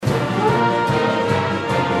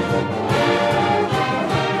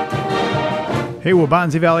Hey,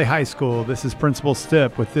 Waubonsie Valley High School. This is Principal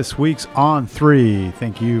Stipp with this week's On 3.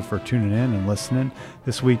 Thank you for tuning in and listening.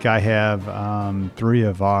 This week I have three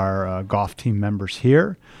of our golf team members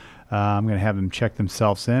here. I'm going to have them check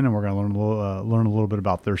themselves in, and we're going to learn a little bit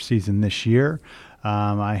about their season this year.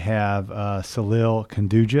 I have Salil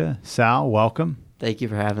Kanduja. Sal, welcome. Thank you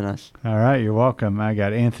for having us. All right, you're welcome. I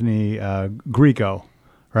got Anthony Greco.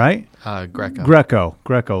 Right? Greco,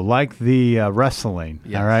 like the wrestling.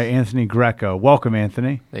 Yes. All right, Anthony Greco. Welcome,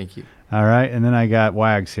 Anthony. Thank you. All right, and then I got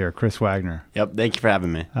Wags here, Chris Wagner. Yep, thank you for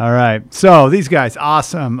having me. All right, so these guys,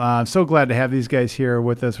 awesome. I'm so glad to have these guys here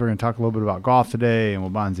with us. We're going to talk a little bit about golf today and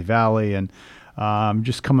Waubonsie Valley, and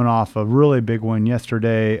just coming off a really big win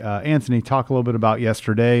yesterday. Anthony, talk a little bit about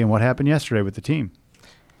yesterday and what happened yesterday with the team.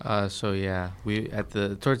 We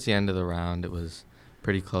towards the end of the round, it was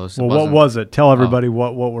pretty close. Well, what was it? Tell everybody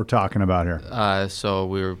what we're talking about here. So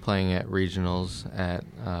we were playing at regionals at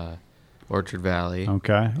Orchard Valley.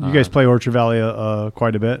 Okay. You guys play Orchard Valley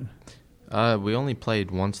quite a bit? We only played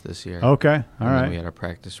once this year. Okay. All and right. Then we had a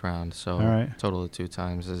practice round, so total of 2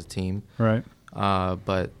 times as a team. Right.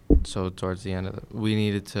 So towards the end we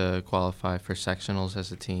needed to qualify for sectionals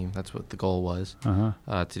as a team. That's what the goal was.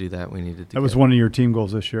 To do that, we needed to. That was one of your team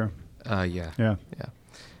goals this year. Yeah.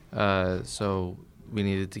 So we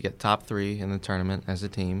needed to get top 3 in the tournament as a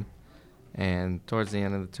team, and towards the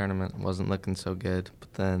end of the tournament, it wasn't looking so good.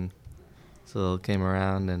 But then Salil came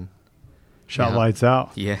around and shot lights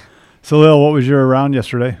out. Yeah. Salil, what was your round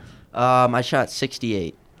yesterday? I shot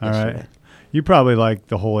 68 yesterday. Right. You probably like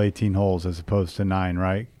the whole 18 holes as opposed to 9,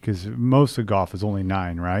 right? Because most of golf is only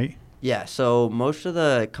 9, right? Yeah, so most of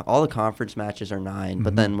all the conference matches are 9,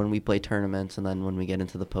 but then when we play tournaments and then when we get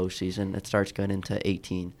into the postseason, it starts going into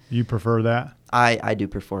 18. You prefer that? I do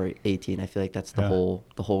prefer 18. I feel like that's the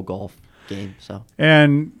whole golf game. So.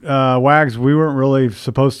 And Wags, we weren't really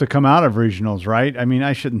supposed to come out of regionals, right? I mean,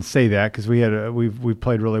 I shouldn't say that because we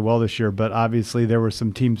played really well this year, but obviously there were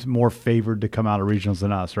some teams more favored to come out of regionals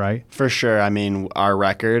than us, right? For sure. I mean, our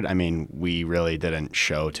record, we really didn't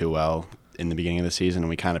show too well in the beginning of the season, and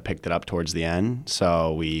we kind of picked it up towards the end.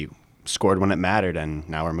 So we scored when it mattered, and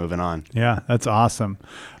now we're moving on. Yeah, that's awesome.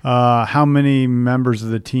 How many members of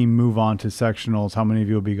the team move on to sectionals? How many of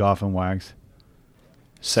you will be golfing, Wags?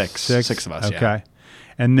 Six of us, okay. Yeah.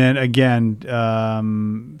 And then again,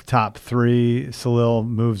 top 3, Salil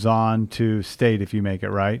moves on to state if you make it,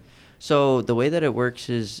 right? So the way that it works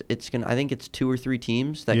is I think it's 2 or 3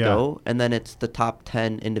 teams that go, and then it's the top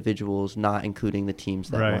 10 individuals, not including the teams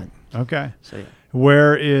that went. Okay. So yeah.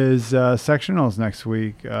 Where is sectionals next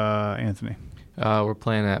week, Anthony? We're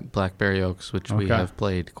playing at Blackberry Oaks, which we have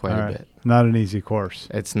played quite a bit. Not an easy course.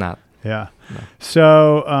 It's not. Yeah. No.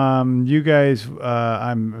 So you guys,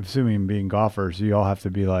 I'm assuming being golfers, you all have to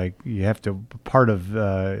be part of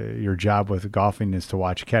your job with golfing is to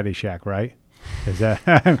watch Caddyshack, right? Is that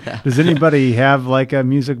does anybody have like a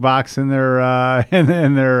music box in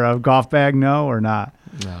their golf bag? No, or not?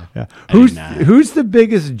 No. Yeah. Who's the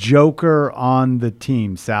biggest joker on the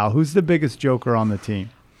team, Sal? Who's the biggest joker on the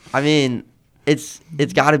team? I mean, it's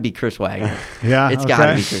got to be Chris Wagner. Yeah, it's got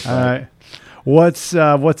to be Chris Wagner. All right.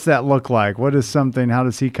 What's that look like? How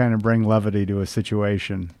does he kind of bring levity to a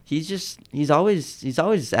situation? He's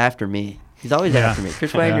always after me. He's always after me.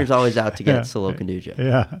 Chris Wagner's always out to get Salil Kanduja.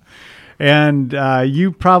 Yeah. And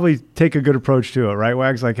you probably take a good approach to it, right,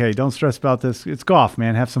 Wags? Like, hey, don't stress about this. It's golf,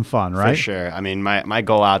 man. Have some fun, right? For sure. I mean, my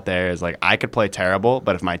goal out there is I could play terrible,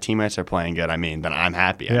 but if my teammates are playing good, then I'm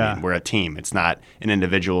happy. I mean, we're a team. It's not an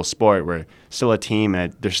individual sport. We're still a team,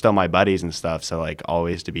 and they're still my buddies and stuff. So,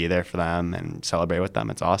 always to be there for them and celebrate with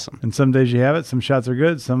them. It's awesome. And some days you have it. Some shots are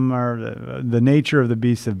good. Some are the nature of the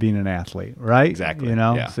beast of being an athlete, right? Exactly.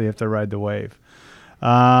 So you have to ride the wave.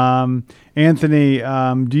 Anthony,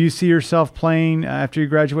 do you see yourself playing after you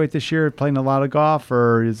graduate this year, playing a lot of golf,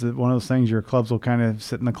 or is it one of those things your clubs will kind of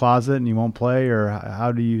sit in the closet and you won't play, or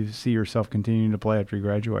how do you see yourself continuing to play after you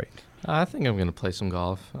graduate? I think I'm going to play some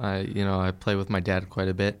golf. I play with my dad quite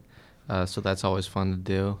a bit, so that's always fun to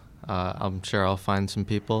do. I'm sure I'll find some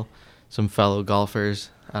fellow golfers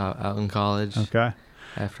out in college. Okay.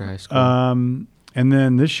 After high school. And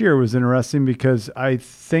then this year was interesting because I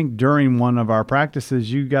think during one of our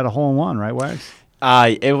practices you got a hole-in-one, right, Wags?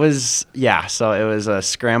 It was So it was a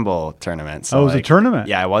scramble tournament. So it was a tournament.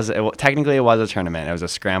 Yeah, technically it was a tournament. It was a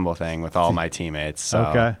scramble thing with all my teammates.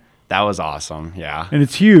 So that was awesome. Yeah. And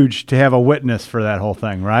it's huge to have a witness for that whole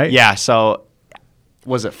thing, right? Yeah. So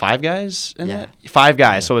was it 5 guys in it? 5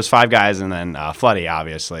 guys. Yeah. So it was 5 guys and then Floody,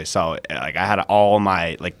 obviously. So I had all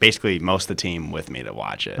my basically most of the team with me to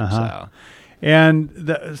watch it. So.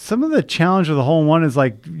 And some of the challenge of the hole-in-one is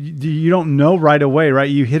like you don't know right away, right?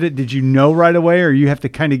 You hit it. Did you know right away, or you have to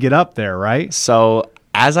kind of get up there, right? So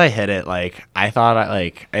as I hit it, like I thought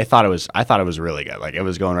it was really good. Like it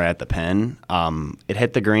was going right at the pin. It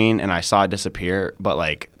hit the green and I saw it disappear, but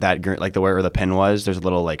like that like the where the pin was, there's a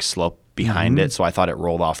little like slope behind it, so I thought it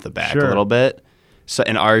rolled off the back a little bit. So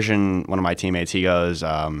in Arjun, one of my teammates, he goes,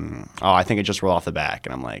 I think it just rolled off the back,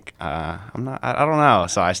 and I'm like, I don't know.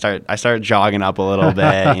 So I start jogging up a little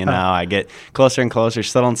bit, you know. I get closer and closer,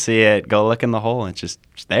 still don't see it. Go look in the hole, and it's just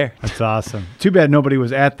there. That's awesome. Too bad nobody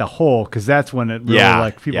was at the hole, because that's when it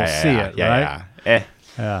really people see it, right?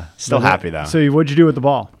 Yeah. Still happy though. So what'd you do with the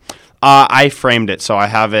ball? I framed it, so I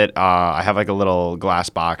have it. I have like a little glass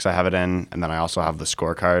box I have it in, and then I also have the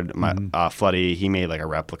scorecard. My Floody, he made like a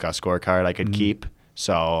replica scorecard I could keep.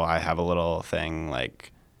 So I have a little thing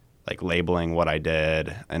like labeling what I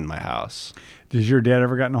did in my house. Does your dad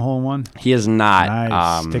ever gotten a hole-in-one? He is not.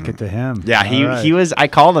 Nice. Stick it to him. Yeah, he was. I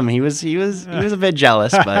called him. He was a bit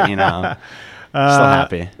jealous, but you know. Still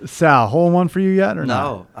happy. Sal, hole-in-one for you yet or not?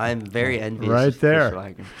 No, I'm very envious. Right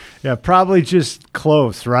there. Yeah, probably just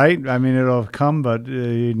close, right? I mean, it'll come, but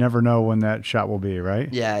you never know when that shot will be, right?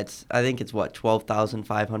 Yeah, I think it's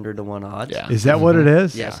 12,500 to 1 odds. Yeah. Is that what it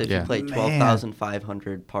is? Yes, if you play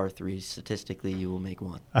 12,500 par 3, statistically you will make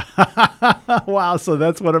one. Wow, so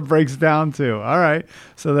that's what it breaks down to. All right,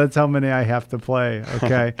 so that's how many I have to play.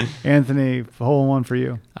 Okay, Anthony, hole-in-one for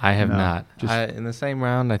you? I have not. In the same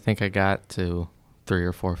round, I think I got to 3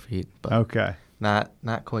 or 4 feet. But okay. Not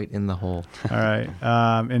quite in the hole. All right.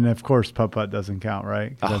 And, of course, putt-putt doesn't count,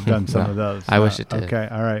 right? 'Cause I've done some of those. I wish it did. Okay.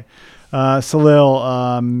 All right.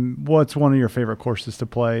 Salil, what's one of your favorite courses to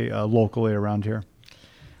play locally around here?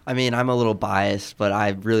 I mean, I'm a little biased, but I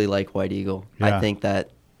really like White Eagle. Yeah. I think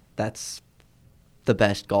that's the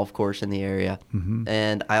best golf course in the area. Mm-hmm.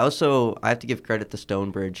 And I have to give credit to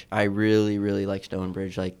Stonebridge. I really, really like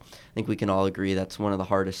Stonebridge. Like, I think we can all agree that's one of the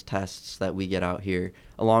hardest tests that we get out here,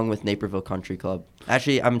 along with Naperville Country Club.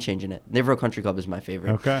 Actually, I'm changing it. Naperville Country Club is my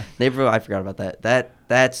favorite. Okay. Naperville, I forgot about that.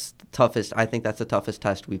 That's the toughest. I think that's the toughest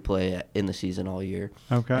test we play in the season all year.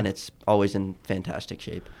 Okay. And it's always in fantastic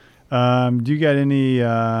shape. Do you got any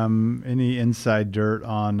inside dirt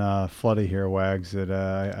on Floody here, Wags, that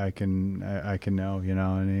I can know? You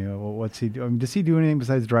know, what's he do? I mean, does he do anything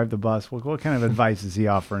besides drive the bus? What kind of advice is he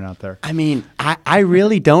offering out there? I mean, I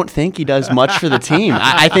really don't think he does much for the team.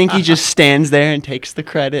 I think he just stands there and takes the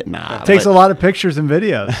credit. Takes a lot of pictures and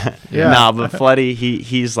videos. Yeah. But Floody,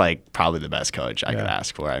 he's like probably the best coach I could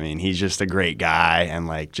ask for. I mean, he's just a great guy, and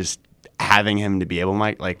like just having him to be able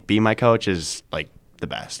to be my coach is like the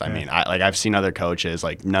best. I mean, I've seen other coaches,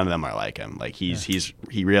 like none of them are like him. Like he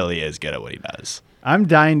really is good at what he does. I'm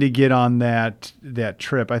dying to get on that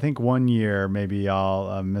trip. I think one year maybe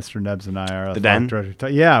Mr. Nebbs and I are the Den.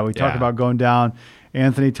 We talked about going down.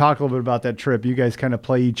 Anthony, talk a little bit about that trip. You guys kind of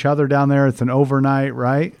play each other down there. It's an overnight,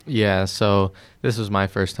 right? Yeah. So this was my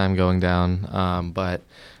first time going down, but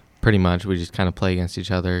pretty much we just kind of play against each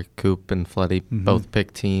other. Coop and Floody both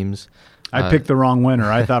pick teams. I picked the wrong winner.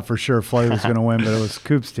 I thought for sure Floyd was going to win, but it was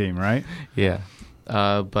Coop's team, right? Yeah.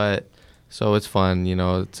 But so it's fun. You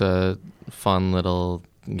know, it's a fun little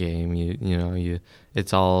game.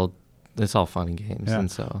 It's all fun and games. Yeah. And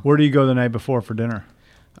so where do you go the night before for dinner?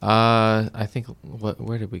 I think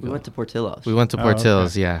where did we go? We went to Portillo's.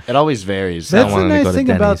 Okay. Yeah. It always varies. That's the nice thing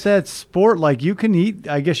about that sport. Like you can eat.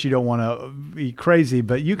 I guess you don't want to eat crazy,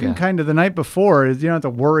 but you can kind of the night before. You don't have to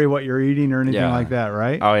worry what you're eating or anything like that,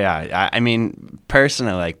 right? Oh yeah. I mean,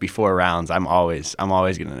 personally, like before rounds, I'm always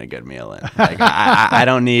getting a good meal in. Like I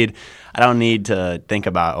don't need to think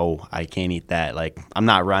about, I can't eat that. Like, I'm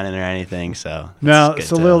not running or anything, so. Now,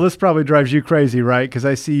 Lil, this probably drives you crazy, right? Because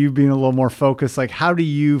I see you being a little more focused. Like, how do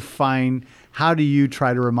you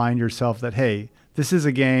try to remind yourself that, hey, this is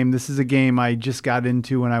a game I just got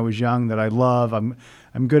into when I was young that I love. I'm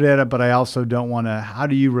good at it, but I also don't want to. How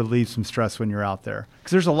do you relieve some stress when you're out there?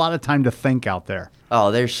 Because there's a lot of time to think out there.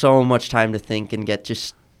 Oh, there's so much time to think and get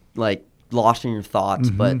just, like, lost in your thoughts.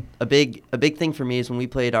 But a big thing for me is when we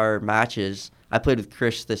played our matches, I played with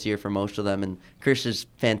Chris this year for most of them, and Chris is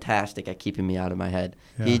fantastic at keeping me out of my head.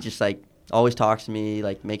 He just like always talks to me,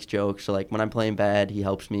 like makes jokes. So like when I'm playing bad, he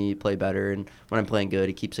helps me play better, and when I'm playing good,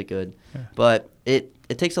 he keeps it good. But it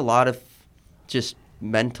takes a lot of just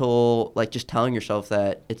mental, like just telling yourself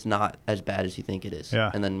that it's not as bad as you think it is.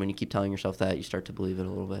 And then when you keep telling yourself that, you start to believe it a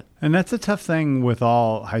little bit. And that's a tough thing with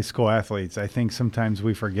all high school athletes. I think sometimes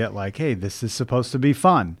we forget, like, hey, this is supposed to be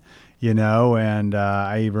fun, you know, and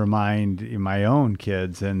I remind my own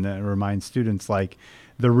kids and remind students, like,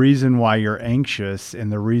 the reason why you're anxious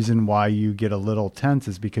and the reason why you get a little tense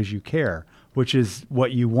is because you care. which is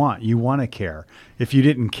what you want. You want to care. If you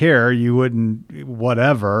didn't care, you wouldn't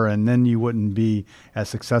whatever, and then you wouldn't be as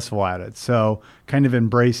successful at it. So kind of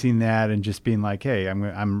embracing that and just being like, hey,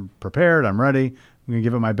 I'm prepared. I'm ready. I'm going to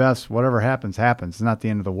give it my best. Whatever happens, happens. It's not the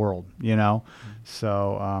end of the world, you know?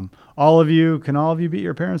 So can all of you beat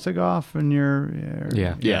your parents at golf? And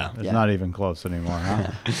Yeah. It's not even close anymore,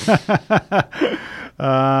 huh?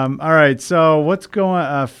 All right. So what's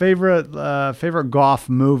going, favorite golf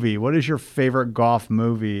movie? What is your favorite golf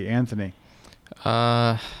movie, Anthony?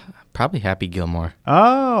 Probably Happy Gilmore.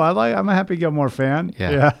 Oh, I'm a Happy Gilmore fan.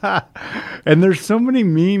 Yeah. And there's so many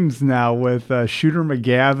memes now with Shooter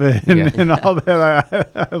McGavin and all that.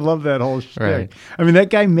 I love that whole shtick. Right. I mean, that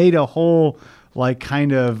guy made a whole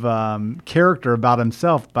kind of character about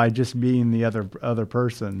himself by just being the other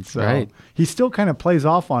person. So he still kind of plays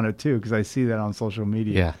off on it too, because I see that on social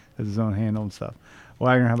media as his own handle and stuff.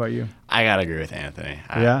 Wagner, how about you? I gotta agree with Anthony.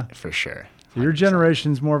 For sure. So your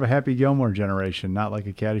generation's more of a Happy Gilmore generation, not like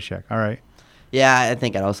a Caddyshack. All right. Yeah, I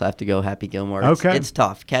think I'd also have to go Happy Gilmore. It's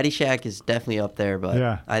tough. Caddyshack is definitely up there,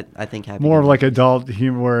 but I think Happy more Gilmore. Of like adult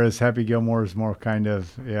humor, whereas Happy Gilmore is more kind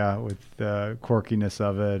of, with the quirkiness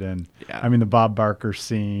of it. And I mean, the Bob Barker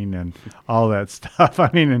scene and all that stuff. I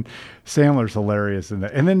mean, and Sandler's hilarious in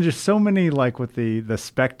that. And then just so many, like with the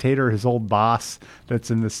Spectator, his old boss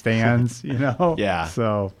that's in the stands, you know? Yeah.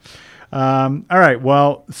 So, all right.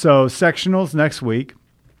 Well, so sectionals next week.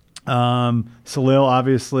 Salil,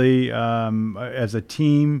 obviously, as a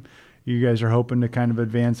team, you guys are hoping to kind of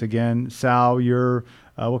advance again. Sal,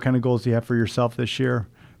 what kind of goals do you have for yourself this year?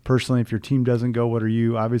 Personally, if your team doesn't go, what are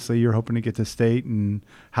you? Obviously, you're hoping to get to state. And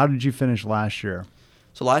how did you finish last year?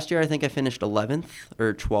 So last year, I think I finished 11th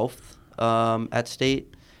or 12th at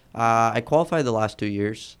state. I qualified the last 2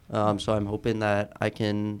 years, so I'm hoping that I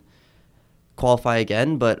can qualify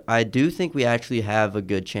again, but I do think we actually have a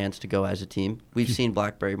good chance to go as a team. We've seen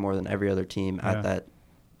Blackberry more than every other team at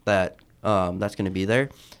that's going to be there,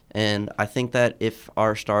 and I think that if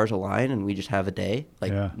our stars align and we just have a day,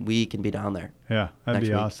 we can be down there. Yeah, that'd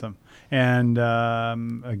be awesome. And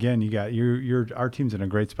again, you got our team's in a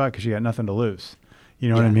great spot because you got nothing to lose. You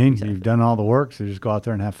know what I mean? Exactly. You've done all the work, so just go out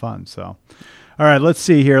there and have fun. So, all right, let's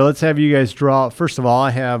see here. Let's have you guys draw. First of all,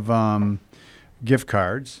 I have gift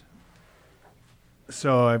cards.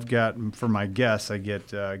 So I've got, for my guests, I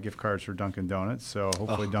get gift cards for Dunkin' Donuts. So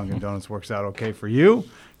hopefully Dunkin' Donuts works out okay for you.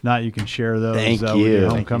 If not, you can share those. Thank with you. your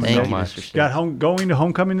homecoming. Thank you, Mr. Got going to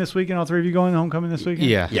homecoming this weekend? All three of you going to homecoming this weekend?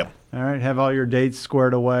 Yeah. Yep. All right. Have all your dates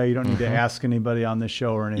squared away. You don't need to ask anybody on this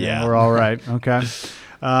show or anything. Yeah. We're all right. Okay.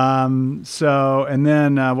 So, and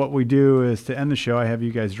then what we do is to end the show, I have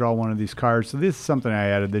you guys draw one of these cards. So this is something I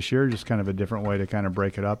added this year, just kind of a different way to kind of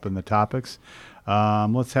break it up in the topics.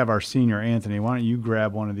 Let's have our senior, Anthony. Why don't you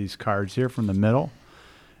grab one of these cards here from the middle,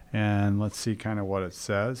 and let's see kind of what it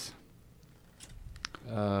says.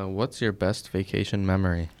 What's your best vacation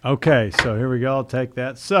memory? Okay, so here we go. I'll take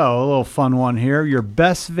that. So a little fun one here. Your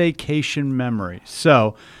best vacation memory.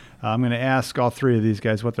 So I'm going to ask all three of these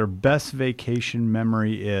guys what their best vacation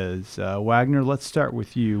memory is. Wagner, let's start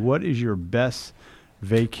with you. What is your best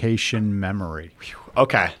vacation memory?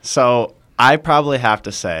 Okay, so I probably have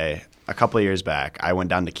to say a couple of years back, I went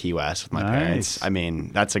down to Key West with my parents. I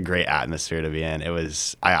mean, that's a great atmosphere to be in. It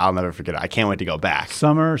was, I'll never forget it. I can't wait to go back.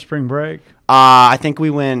 Summer, spring break? I think we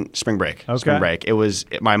went spring break. Okay. Spring break. It was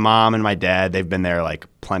my mom and my dad. They've been there like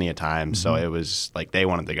plenty of times, so it was like they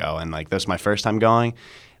wanted to go, and like this was my first time going.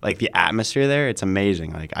 Like the atmosphere there, it's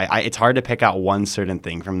amazing. Like it's hard to pick out one certain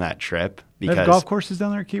thing from that trip because they have golf courses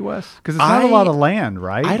down there at Key West, because it's not a lot of land,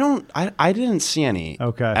 right? I didn't see any.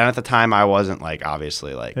 Okay. And at the time, I wasn't like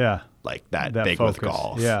obviously like that big focus. with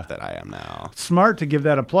golf that I am now. Smart to give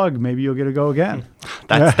that a plug. Maybe you'll get to go again.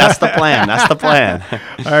 That's the plan. That's the plan.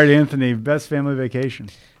 All right, Anthony, best family vacation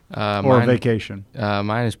vacation.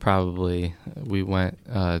 Mine is probably we went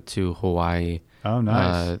to Hawaii. Oh,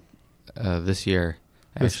 nice. This year.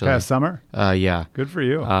 This past summer? Yeah. Good for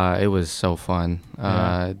you. It was so fun.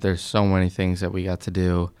 There's so many things that we got to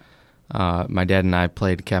do. My dad and I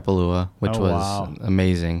played Kapalua, which was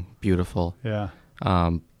amazing, beautiful. Yeah.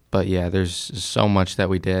 But yeah, there's so much that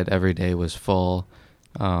we did. Every day was full,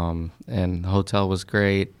 and the hotel was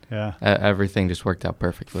great. Yeah. Everything just worked out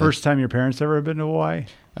perfectly. First time your parents ever been to Hawaii?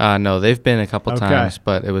 No, they've been a couple times,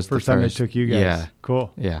 but it was first the time they took you guys. Yeah.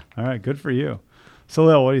 Cool. Yeah. All right, good for you.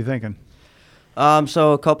 Salil, what are you thinking?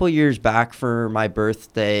 So a couple years back for my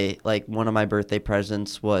birthday, like one of my birthday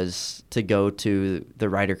presents was to go to the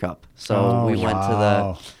Ryder Cup. So we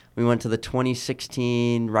went to the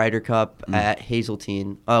 2016 Ryder Cup at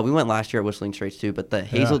Hazeltine. We went last year at Whistling Straits too, but the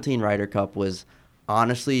Hazeltine Ryder Cup was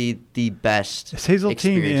honestly the best. Is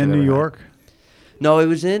Hazeltine in New York? No, it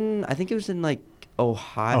was in. I think it was in like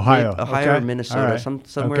Ohio Okay. or Minnesota, Right.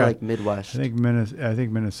 somewhere Okay. like Midwest. I think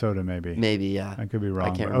Minnesota maybe. Maybe, yeah. I could be wrong.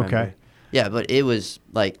 I can't but remember. Okay. Yeah, but it was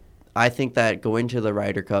like, I think that going to the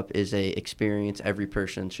Ryder Cup is a experience every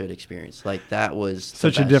person should experience. Like, that was the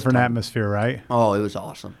Such a best different time. atmosphere, right? Oh, it was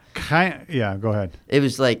awesome. Yeah, go ahead. It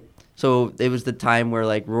was like, so it was the time where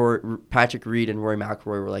like Patrick Reed and Rory McIlroy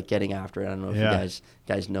were like getting after it. I don't know if Yeah. you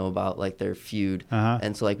guys know about like their feud, Uh-huh.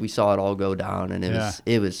 and so like we saw it all go down, and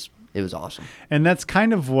it was awesome. And that's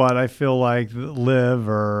kind of what I feel like Live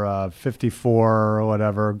or 54 or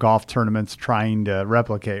whatever golf tournaments trying to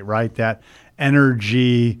replicate, right? That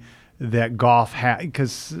energy that golf has,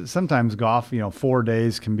 because sometimes golf, 4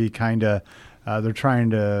 days can be kind of, they're trying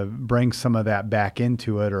to bring some of that back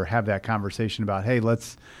into it or have that conversation about, hey,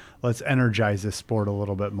 let's energize this sport a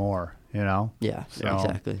little bit more, Yeah, So,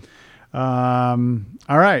 exactly. All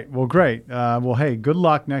right. Well, great. Well, hey, good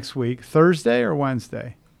luck next week. Thursday or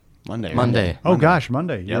Wednesday? Monday. Oh, gosh,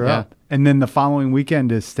 Monday. Yep. You're Yeah. up. And then the following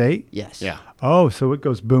weekend is state? Yes. Yeah. Oh, so it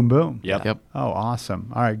goes boom, boom. Yep. Oh,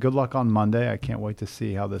 awesome. All right. Good luck on Monday. I can't wait to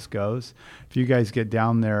see how this goes. If you guys get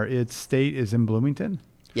down there, its state is in Bloomington?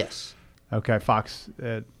 Yes. Okay. Fox.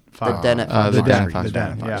 The Den at Fox the Creek. Den. Fox The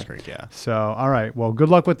Den. Fox Yeah. Creek, yeah. So, all right. Well, good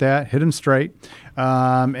luck with that. Hit them straight.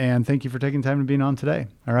 And thank you for taking time to being on today.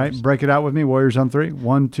 All right. Break it out with me. Warriors on 3.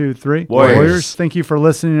 1, 2, 3. Warriors. Thank you for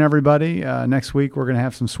listening, everybody. Next week, we're going to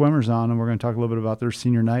have some swimmers on, and we're going to talk a little bit about their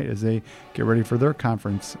senior night as they get ready for their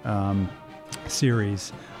conference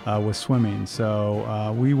series with swimming.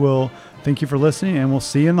 So we will thank you for listening, and we'll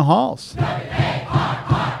see you in the halls.